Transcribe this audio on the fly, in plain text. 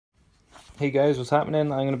Hey guys, what's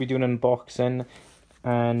happening? I'm going to be doing an unboxing,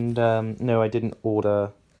 and no, I didn't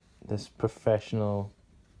order this professional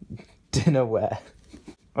dinnerware.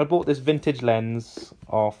 I bought this vintage lens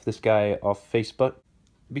off this guy off Facebook.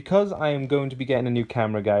 Because I am going to be getting a new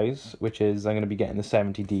camera, guys, which is, I'm going to be getting the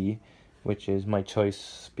 70D, which is my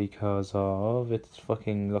choice because of it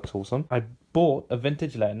fucking looks awesome. I bought a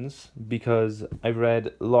vintage lens because I've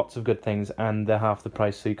read lots of good things and they're half the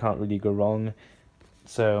price, so you can't really go wrong.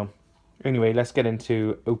 So anyway, let's get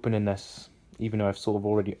into opening this, even though I've sort of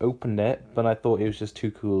already opened it, but I thought it was just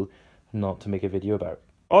too cool not to make a video about.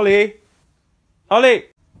 Ollie! Ollie!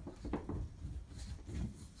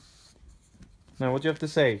 Now, what do you have to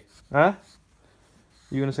say? Huh?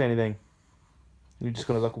 You gonna say anything? You're just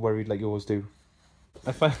gonna look worried like you always do.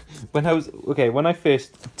 I find, when I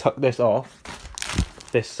first took this off,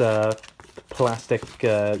 this plastic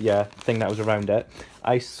thing that was around it,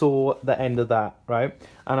 I saw the end of that, right?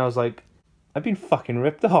 And I was like, I've been fucking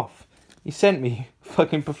ripped off. He sent me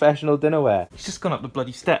fucking professional dinnerware. He's just gone up the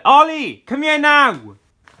bloody step. Ollie, come here now!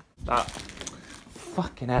 That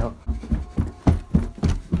fucking hell.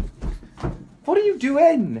 What are you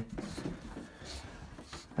doing?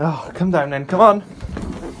 Oh, come down then, come on.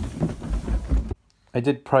 I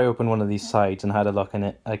did pry open one of these sides and had a look in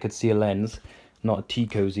it. I could see a lens, not a tea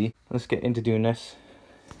cozy. Let's get into doing this.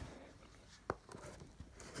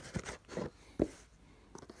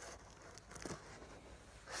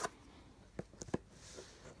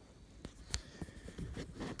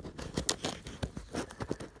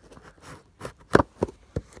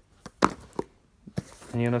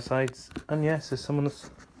 Any on the sides? And yes, there's someone that's...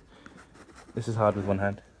 This is hard with one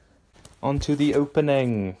hand. On to the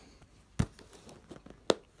opening.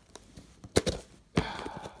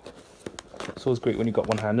 It's always great when you've got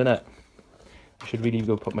one hand in it. I should really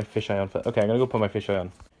go put my fisheye on first. Okay, I'm gonna go put my fisheye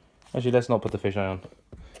on. Actually, let's not put the fisheye on.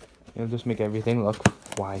 It'll just make everything look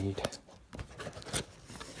wide.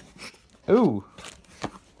 Ooh!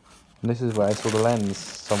 And this is where I saw the lens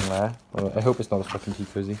somewhere. Well, I hope it's not a fucking tea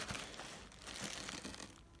cozy.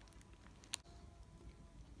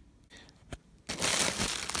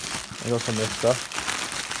 I got some of this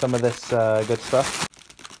stuff. Some of this good stuff.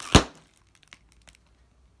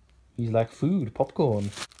 He's like food, popcorn.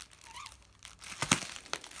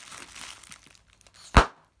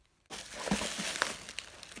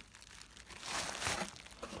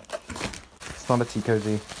 It's not a tea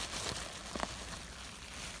cozy.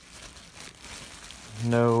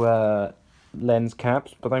 No lens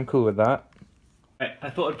caps, but I'm cool with that. I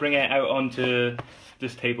thought I'd bring it out onto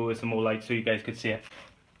this table with some more light so you guys could see it.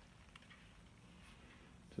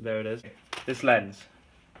 So there it is. This lens.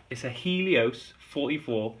 It's a Helios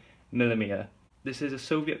 44mm. This is a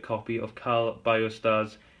Soviet copy of Carl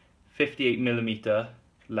Biostar's 58mm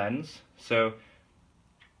lens. So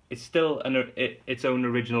it's still its own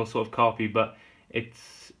original sort of copy, but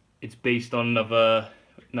it's based on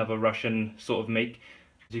another Russian sort of make.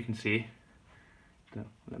 As you can see,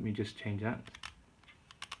 let me just change that.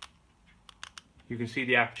 You can see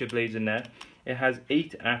the aperture blades in there. It has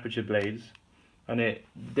 8 aperture blades, and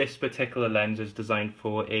this particular lens is designed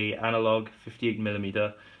for a analog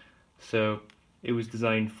 58mm. So it was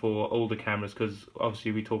designed for older cameras, because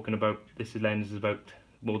obviously we're talking about, this lens is about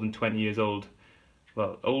more than 20 years old.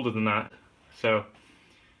 Well, older than that. So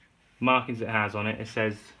markings it has on it, it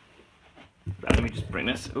says, let me just bring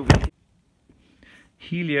this over.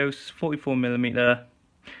 Helios 44mm, and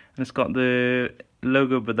it's got the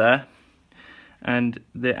logo over there, and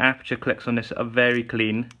the aperture clicks on this are very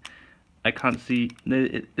clean. I can't see,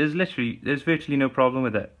 there's virtually no problem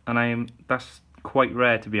with it, and that's quite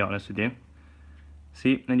rare, to be honest with you.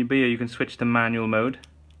 See, then here you can switch to manual mode,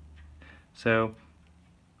 so,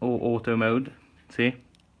 or auto mode, see?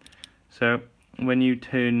 So when you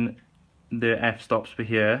turn the f-stops for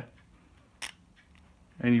here,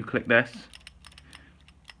 and you click this,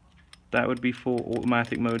 that would be for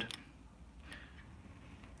automatic mode.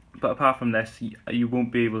 But apart from this, you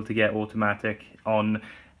won't be able to get automatic on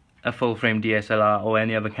a full frame DSLR or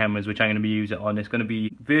any other cameras which I'm going to be using on. It's going to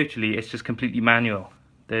be virtually, it's just completely manual.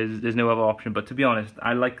 There's no other option, but to be honest,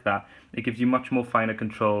 I like that. It gives you much more finer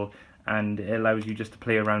control, and it allows you just to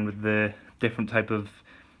play around with the different type of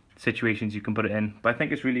situations you can put it in. But I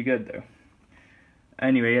think it's really good though.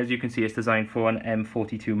 Anyway, as you can see, it's designed for an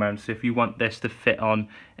M42 mount, so if you want this to fit on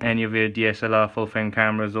any of your DSLR full frame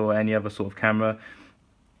cameras or any other sort of camera,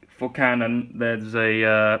 for Canon there's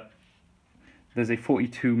a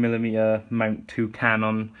 42mm mount to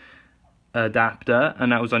Canon adapter,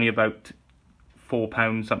 and that was only about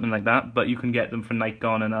 £4, something like that, but you can get them for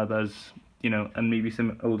Nikon and others, you know, and maybe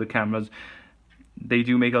some older cameras. they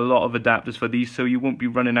do make a lot of adapters for these, so you won't be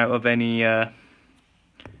running out of any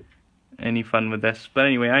fun with this. But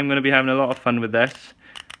anyway, I'm going to be having a lot of fun with this.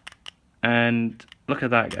 And look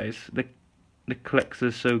at that, guys. The clicks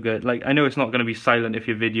are so good. Like, I know it's not going to be silent if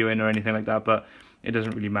you're videoing or anything like that, but it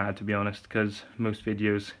doesn't really matter, to be honest, because most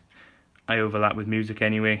videos I overlap with music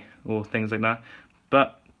anyway, or things like that.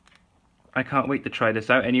 But I can't wait to try this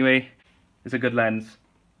out anyway. It's a good lens,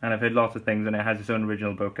 and I've heard lots of things, and it has its own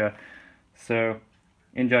original bokeh. So,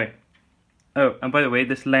 enjoy. Oh, and by the way,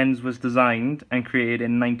 this lens was designed and created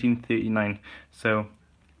in 1939, so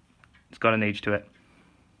it's got an age to it.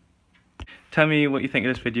 Tell me what you think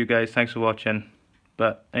of this video, guys. Thanks for watching.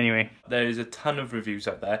 But anyway, there is a ton of reviews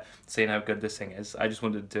out there saying how good this thing is. I just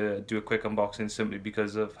wanted to do a quick unboxing simply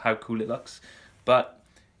because of how cool it looks. But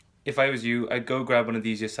if I was you, I'd go grab one of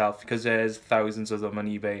these yourself, because there's thousands of them on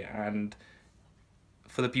eBay, and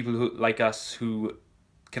for the people who like us who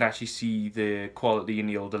can actually see the quality in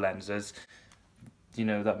the older lenses, you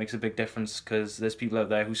know, that makes a big difference, because there's people out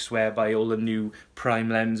there who swear by all the new prime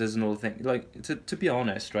lenses and all the things. Like, to be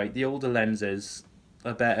honest, right, the older lenses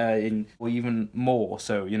are better or even more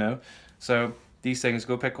so, you know. So these things,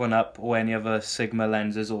 go pick one up, or any other Sigma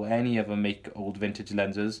lenses, or any other make old vintage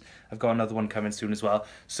lenses. I've got another one coming soon as well.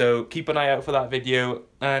 So keep an eye out for that video,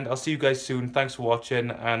 and I'll see you guys soon. Thanks for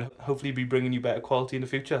watching, and hopefully be bringing you better quality in the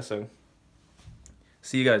future. So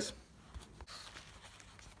see you guys.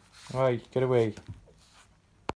 Right, get away.